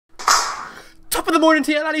Top of the morning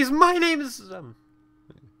to you, laddies. My name is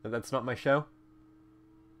that's not my show.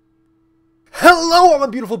 Hello, all the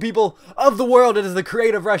beautiful people of the world. It is the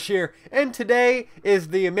Creative Rush here, and today is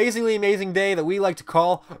the amazingly amazing day that we like to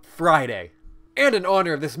call Friday. And in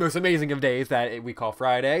honor of this most amazing of days that we call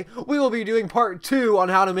Friday, we will be doing part 2 on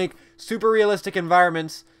how to make super realistic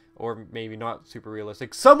environments, or maybe not super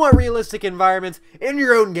realistic, somewhat realistic environments in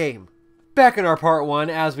your own game. Back in our part 1,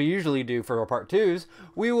 as we usually do for our part 2s,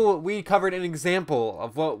 we covered an example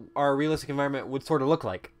of what our realistic environment would sort of look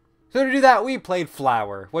like. So to do that, we played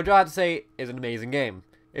Flower, which I have to say is an amazing game.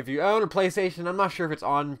 If you own a PlayStation, I'm not sure if it's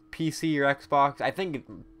on PC or Xbox, I think it's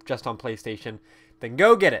just on PlayStation, then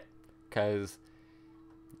go get it. Because,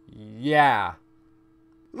 yeah.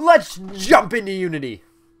 Let's jump into Unity.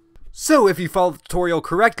 So if you follow the tutorial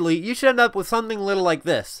correctly, you should end up with something little like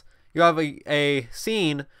this. You have a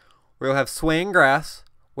scene where you'll have swaying grass,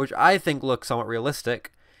 which I think looks somewhat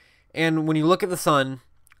realistic. And when you look at the sun,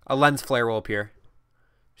 a lens flare will appear.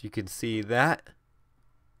 You can see that.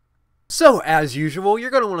 So as usual, you're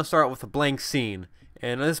going to want to start with a blank scene.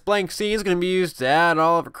 And this blank scene is going to be used to add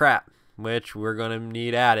all of our crap, which we're going to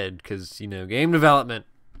need added because, you know, game development.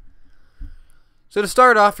 So to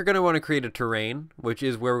start off, you're going to want to create a terrain, which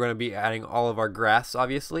is where we're going to be adding all of our grass,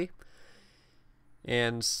 obviously.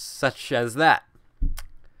 And such as that.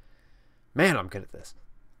 Man, I'm good at this.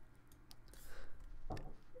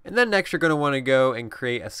 And then next you're going to want to go and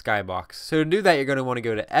create a skybox. So to do that, you're going to want to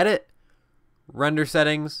go to Edit, Render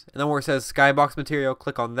Settings, and then where it says Skybox Material,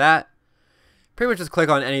 click on that. Pretty much just click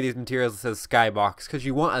on any of these materials that says Skybox because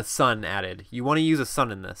you want a sun added. You want to use a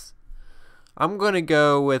sun in this. I'm going to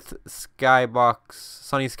go with Skybox,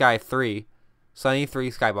 Sunny Sky 3. Sunny 3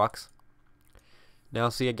 Skybox. Now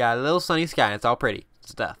see, I got a little sunny sky and it's all pretty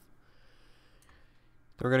stuff.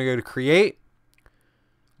 Then we're going to go to Create,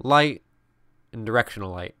 Light, and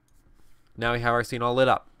Directional Light. Now we have our scene all lit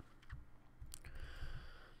up.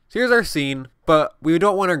 So here's our scene, but we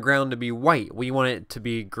don't want our ground to be white. We want it to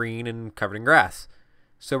be green and covered in grass.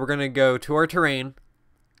 So we're going to go to our terrain,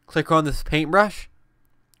 click on this paintbrush,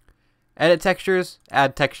 edit textures,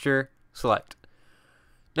 add texture, select.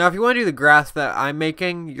 Now if you want to do the grass that I'm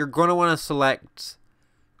making, you're going to want to select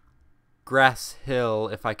Grass Hill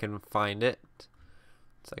if I can find it.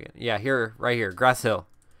 Second. Yeah, here, right here, Grass Hill.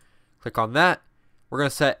 Click on that. We're going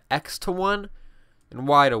to set X to 1 and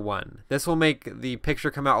Y to 1. This will make the picture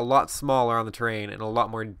come out a lot smaller on the terrain and a lot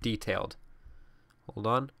more detailed. Hold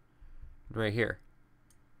on. Right here.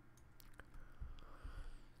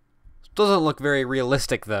 Doesn't look very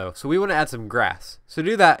realistic though, so we want to add some grass. So to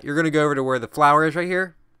do that, you're going to go over to where the flower is right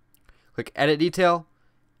here. Click Edit Detail,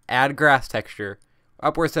 Add Grass Texture.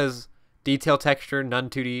 Up where it says Detail Texture, None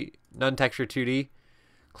Texture 2D.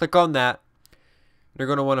 Click on that. You're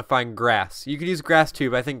going to want to find grass. You could use grass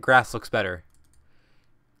too, but I think grass looks better.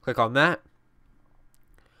 Click on that.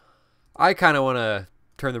 I kind of want to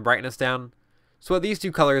turn the brightness down. So what these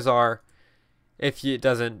two colors are, if it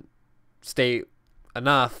doesn't state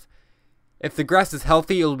enough, if the grass is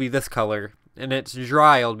healthy, it'll be this color, and it's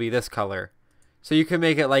dry, it'll be this color. So you can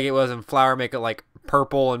make it like it was in Flower, make it like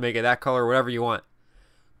purple and make it that color, whatever you want.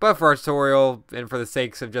 But for our tutorial, and for the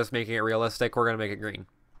sakes of just making it realistic, we're going to make it green.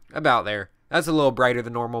 About there. That's a little brighter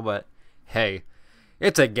than normal, but hey,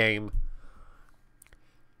 it's a game.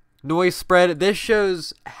 Noise spread. This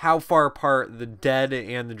shows how far apart the dead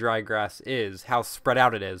and the dry grass is, how spread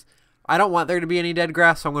out it is. I don't want there to be any dead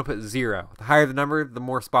grass, so I'm going to put 0. The higher the number, the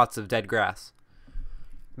more spots of dead grass.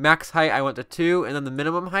 Max height, I went to 2, and then the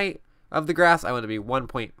minimum height of the grass, I want to be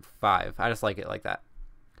 1.5. I just like it like that.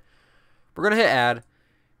 We're going to hit Add,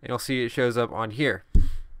 and you'll see it shows up on here.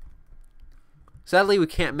 Sadly, we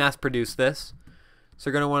can't mass produce this, so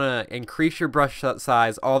you're going to want to increase your brush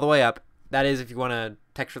size all the way up. That is if you want to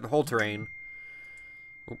texture the whole terrain.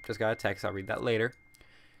 Oop, just got a text, I'll read that later.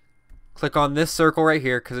 Click on this circle right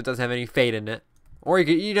here because it doesn't have any fade in it. Or you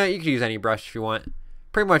could use any brush if you want.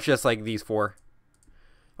 Pretty much just like these 4.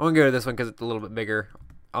 I'm going to go to this one because it's a little bit bigger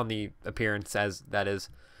on the appearance as that is.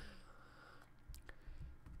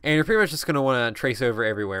 And you're pretty much just going to want to trace over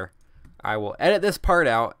everywhere. I will edit this part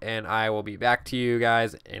out, and I will be back to you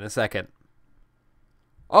guys in a second.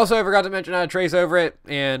 Also, I forgot to mention how to trace over it,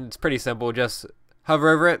 and it's pretty simple. Just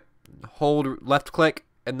hover over it, hold left click,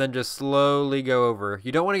 and then just slowly go over.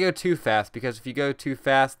 You don't want to go too fast, because if you go too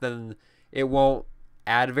fast, then it won't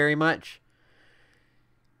add very much.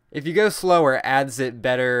 If you go slower, it adds it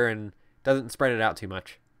better and doesn't spread it out too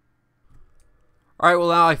much. Alright, well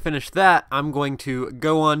now I finished that, I'm going to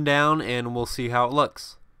go on down, and we'll see how it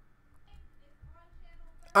looks.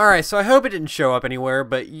 Alright, so I hope it didn't show up anywhere,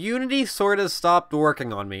 but Unity sort of stopped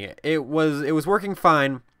working on me. It was working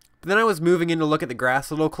fine, But then I was moving in to look at the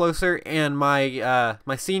grass a little closer, and my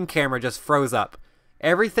my scene camera just froze up.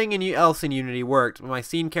 Everything else in Unity worked, but my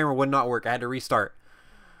scene camera would not work. I had to restart.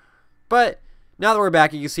 But now that we're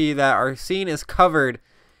back, you can see that our scene is covered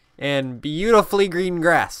in beautifully green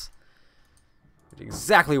grass.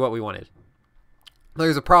 Exactly what we wanted.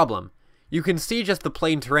 There's a problem. You can see just the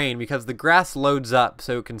plain terrain because the grass loads up,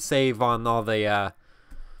 so it can save on all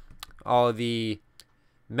the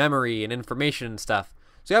memory and information and stuff.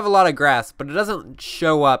 So you have a lot of grass, but it doesn't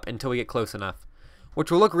show up until we get close enough,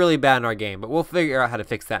 which will look really bad in our game, but we'll figure out how to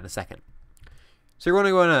fix that in a second. So you're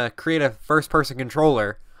going to create a first-person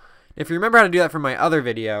controller. If you remember how to do that from my other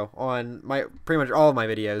video on pretty much all of my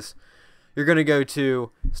videos, you're going to go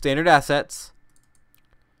to Standard Assets,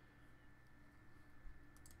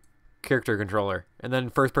 Character Controller, and then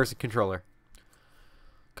First-Person Controller.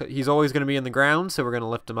 He's always going to be in the ground, so we're going to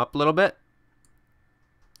lift him up a little bit.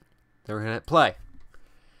 Then we're going to hit play.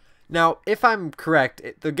 Now, if I'm correct,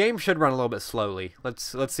 the game should run a little bit slowly.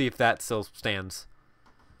 Let's see if that still stands.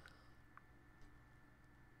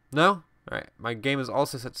 No? Alright, my game is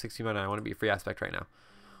also set to 60 by 9. I want to be free aspect right now.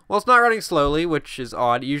 Well, it's not running slowly, which is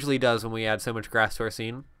odd. It usually does when we add so much grass to our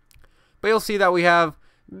scene. But you'll see that we have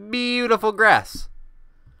beautiful grass.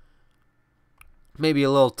 Maybe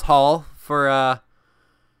a little tall for a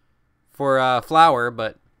flower,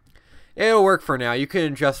 but it'll work for now. You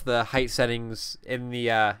can adjust the height settings in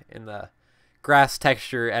the grass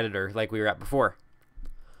texture editor like we were at before.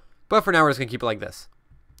 But for now, we're just going to keep it like this.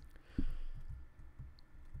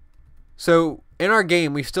 So in our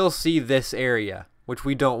game, we still see this area, which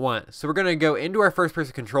we don't want. So we're going to go into our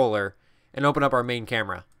first-person controller and open up our main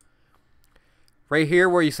camera. Right here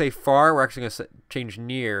where you say far, we're actually going to change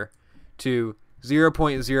near to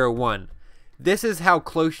 0.01. This is how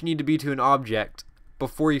close you need to be to an object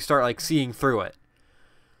before you start like seeing through it.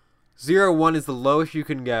 0.1 is the lowest you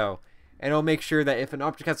can go, and it'll make sure that if an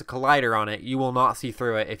object has a collider on it, you will not see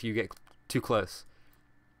through it if you get too close.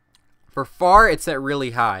 For far, it's set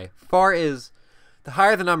really high. Far is, the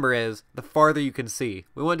higher the number is, the farther you can see.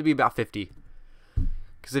 We want it to be about 50.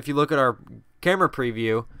 Because if you look at our camera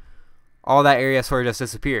preview, all that area sort of just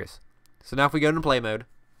disappears. So now if we go into play mode,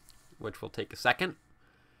 which will take a second,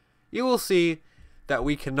 you will see that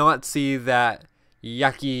we cannot see that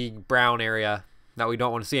yucky brown area that we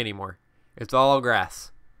don't want to see anymore. It's all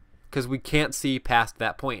grass. Because we can't see past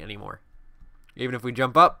that point anymore. Even if we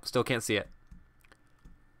jump up, still can't see it.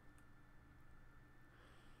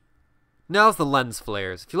 Now's the lens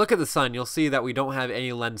flares. If you look at the sun, you'll see that we don't have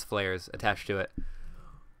any lens flares attached to it.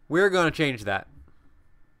 We're going to change that.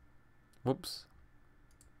 Whoops.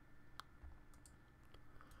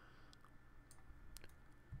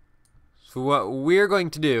 So what we're going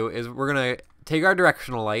to do is we're going to take our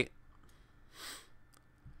directional light.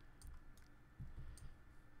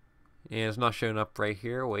 And it's not showing up right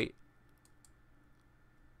here. Wait.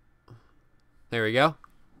 There we go.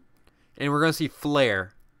 And we're going to see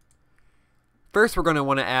flare. First, we're going to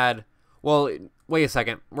want to add, well, wait a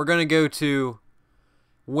second. We're going to go to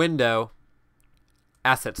Window,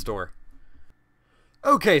 Asset Store.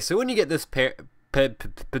 Okay, so when you get this so when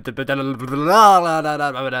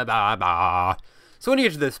you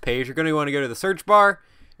get to this page, you're going to want to go to the search bar,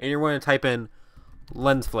 and you're going to type in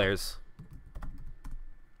lens flares.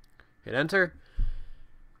 Hit enter.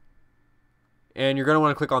 And you're going to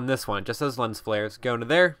want to click on this one. It just says lens flares. Go into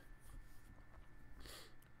there.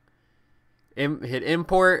 Hit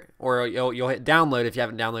import, or you'll hit download if you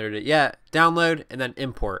haven't downloaded it yet. Download and then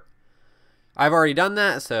import. I've already done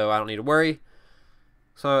that, so I don't need to worry.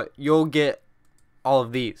 So you'll get all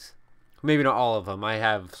of these. Maybe not all of them. I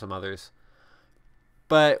have some others.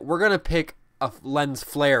 But we're gonna pick a lens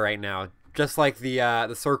flare right now, just like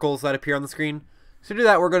the circles that appear on the screen. So to do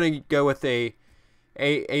that, we're gonna go with a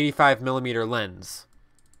 85mm lens.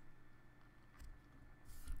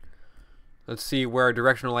 Let's see where our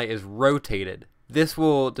directional light is rotated. This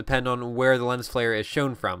will depend on where the lens flare is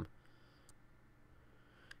shown from.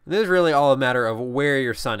 And this is really all a matter of where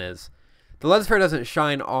your sun is. The lens flare doesn't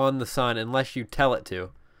shine on the sun unless you tell it to.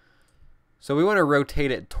 So we want to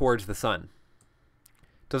rotate it towards the sun.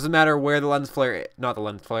 Doesn't matter where the lens flare, not the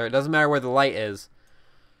lens flare, it doesn't matter where the light is.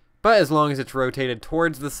 But as long as it's rotated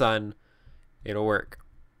towards the sun, it'll work.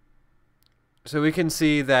 So we can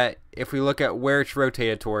see that if we look at where it's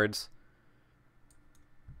rotated towards,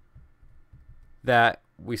 that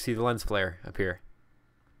we see the lens flare appear.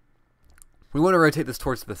 We want to rotate this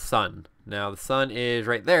towards the sun. Now the sun is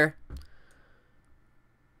right there.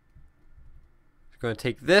 We're going to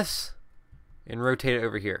take this and rotate it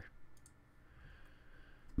over here.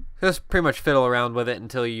 Just pretty much fiddle around with it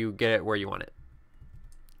until you get it where you want it.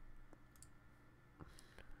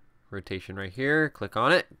 rotation right here. Click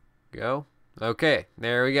on it. Go. Okay,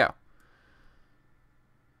 there we go.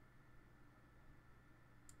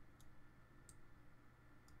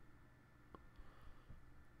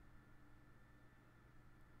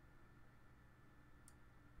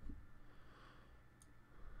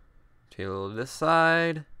 Tilt this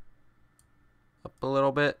side. Up a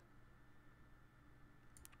little bit.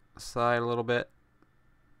 Side a little bit.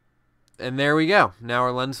 And there we go. Now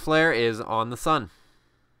our lens flare is on the sun.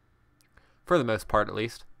 For the most part, at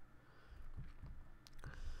least.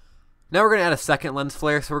 Now we're going to add a second lens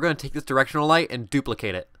flare, so we're going to take this directional light and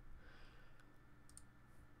duplicate it.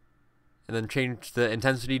 And then change the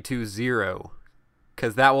intensity to 0.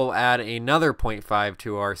 Because that will add another 0.5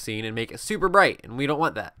 to our scene and make it super bright, and we don't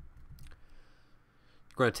want that.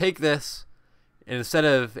 We're going to take this, and instead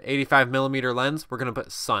of 85mm lens, we're going to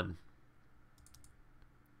put sun.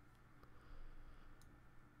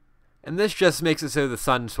 And this just makes it so the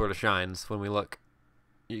sun sort of shines when we look.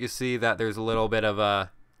 You can see that there's a little bit of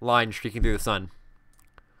a line streaking through the sun.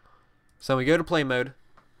 So we go to play mode.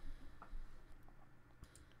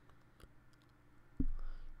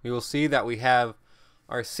 We will see that we have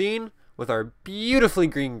our scene with our beautifully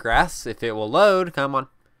green grass. If it will load, come on.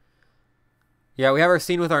 Yeah, we have our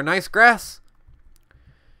scene with our nice grass.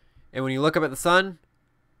 And when you look up at the sun,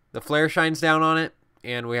 the flare shines down on it,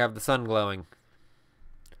 and we have the sun glowing.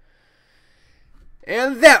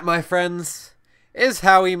 And that, my friends, is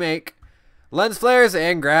how we make lens flares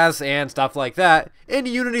and grass and stuff like that in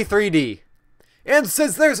Unity 3D. And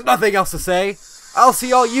since there's nothing else to say, I'll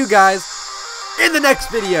see all you guys in the next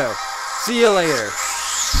video. See you later.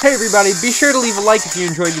 Hey everybody, be sure to leave a like if you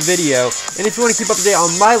enjoyed the video, and if you want to keep up to date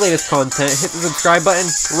on my latest content, hit the subscribe button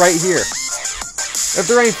right here. If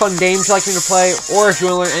there are any fun games you'd like me to play, or if you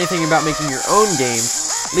want to learn anything about making your own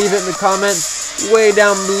games, leave it in the comments way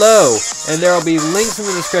down below, and there will be links in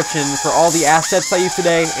the description for all the assets I used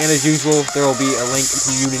today, and as usual, there will be a link to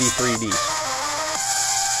Unity 3D.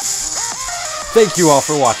 Thank you all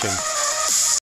for watching.